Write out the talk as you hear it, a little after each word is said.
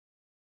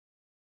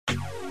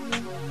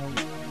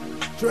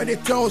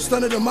Dreaded tones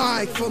under the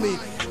mic for me.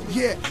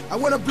 Yeah, I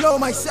wanna blow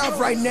myself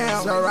right now.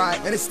 It's alright,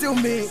 and it's still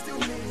me.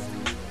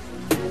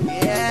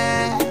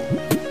 Yeah.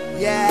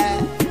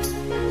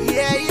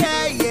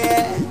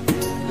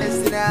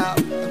 Listen up,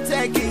 I'm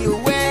taking you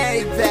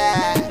way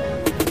back.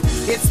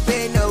 It's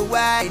been a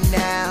while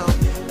now.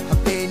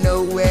 I've been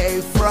away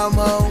from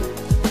home.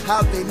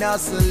 I've been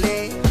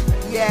hustling.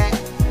 Yeah.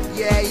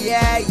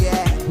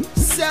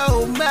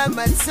 So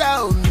mama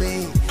told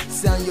me,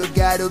 son, you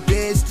gotta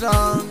be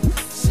strong.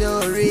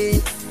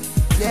 Sorry,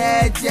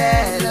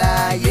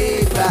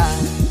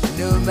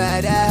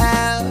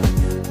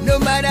 no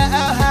matter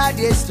how hard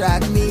they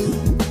strike me,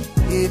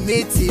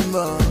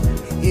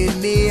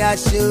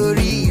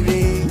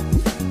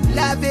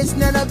 life is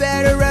none of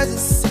better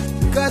roses,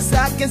 cause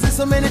I can see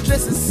so many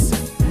traces.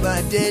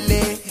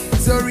 Madele,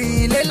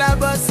 sorry, lela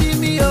bossy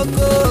mi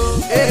oko.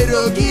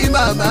 Erogi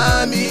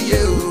mama mi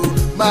yo,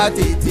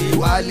 matete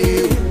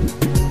wale,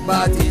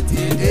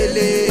 matete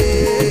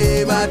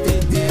dele,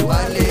 matete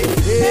wale.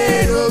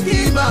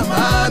 Erogi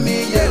mama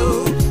mi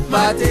yo,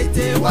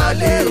 matete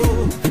wale,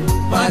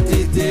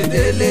 matete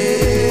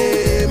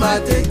dele,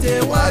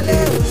 matete wale.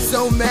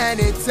 So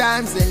many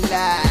times in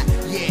life,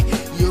 yeah,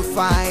 you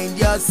find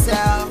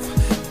yourself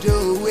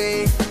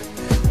doing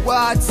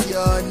what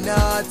you're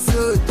not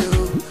to do.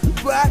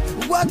 But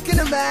what can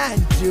a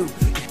man do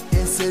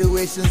in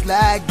situations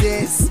like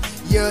this?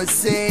 You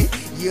say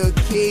you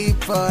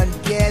keep on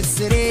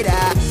guessing it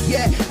out.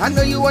 Yeah, I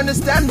know you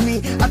understand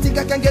me. I think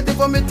I can get it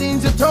from the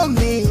things you told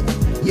me.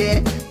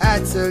 Yeah, I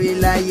told you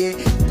like, yeah,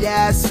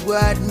 that's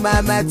what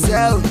mama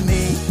told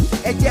me.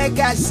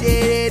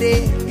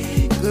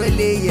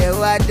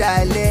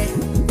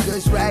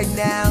 Cause right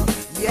now,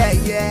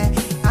 yeah,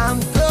 I'm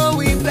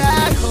going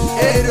back home.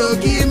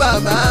 Erogi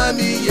mama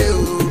mi yo,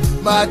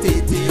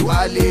 matete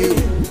wale,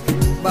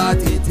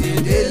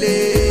 matete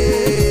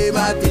dele,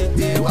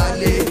 matete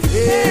wale.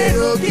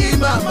 Erogi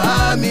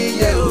mama mi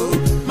yo,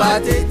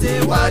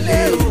 matete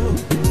wale,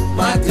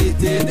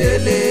 matete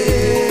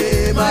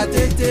dele,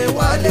 matete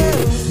wale.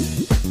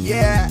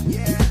 Yeah,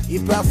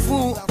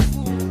 Ibafu,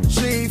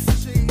 Chief,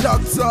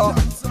 Dr.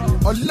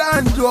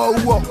 Orlando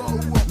Owoh,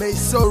 may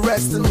so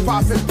rest in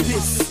perfect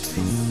peace.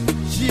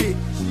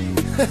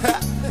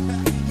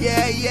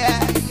 Yeah,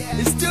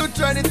 it's still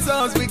trending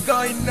songs, we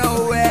going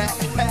nowhere.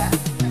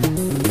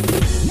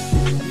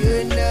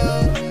 You know,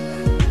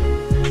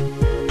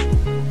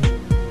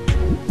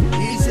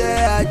 he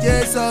said I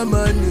just saw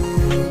my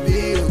new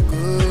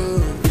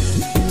vehicle.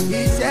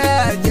 He said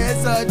I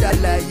just saw that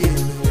lion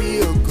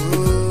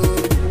vehicle.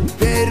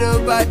 Pero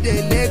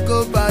badele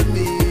ko ba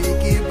mi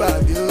ki ba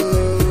yo.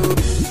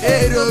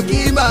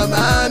 Erogi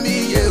mama mi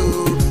yo,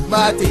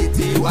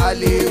 matete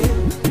wale,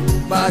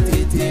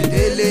 matete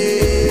dele,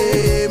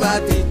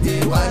 matete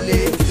wale.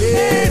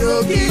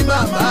 Erogi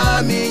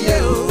mama mi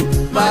yo,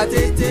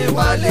 matete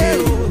wale,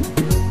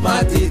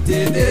 matete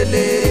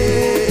dele,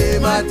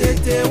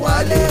 matete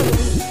wale.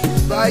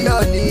 Bayo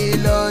ní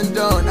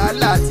London,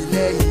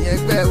 alátìlẹ́yìn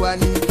ẹgbẹ́ wa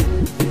ni.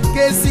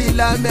 Kesi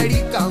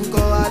l'Amẹ́ríkà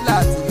ńkọ́,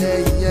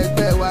 alátìlẹ́yìn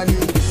ẹgbẹ́ wa ni.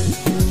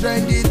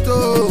 Trendy tó,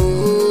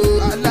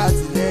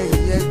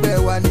 alátìlẹ́yìn ẹgbẹ́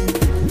wa ni.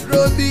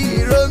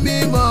 Romi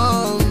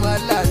mom,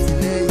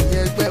 alátìlẹ́yìn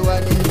ẹgbẹ́ wa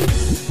ni.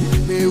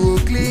 Mewo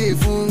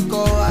Cliff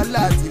ńkọ́,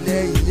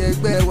 alátìlẹ́yìn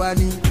ẹgbẹ́ wa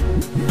ni.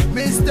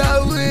 Mr.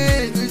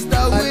 Will,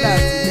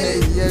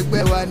 alátìlẹ́yìn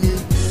ẹgbẹ́ wa ni.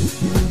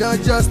 Don't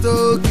just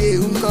okay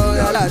ńkọ́,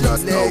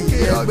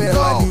 alátìlẹ́yìn ẹgbẹ́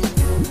wa ni.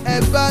 Ẹ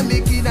bá mi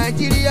kí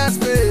Nigeria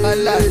space,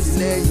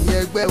 alátìlẹ́yìn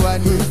ẹgbẹ́ wa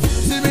ni.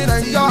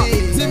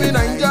 Timi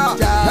Naija,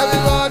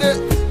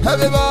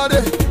 everybody.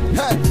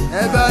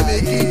 Ẹ bá mi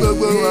kí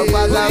gbogbo wọn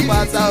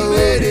pátápátá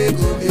wéré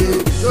kò mí o.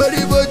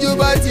 Torí bójú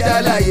bá ti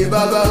dálàyé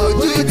bàbá,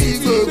 ojú ti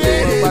gbogbo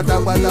wọn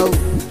pátápátá o.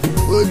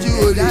 Ojú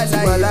olè ti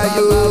wà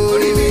láyò.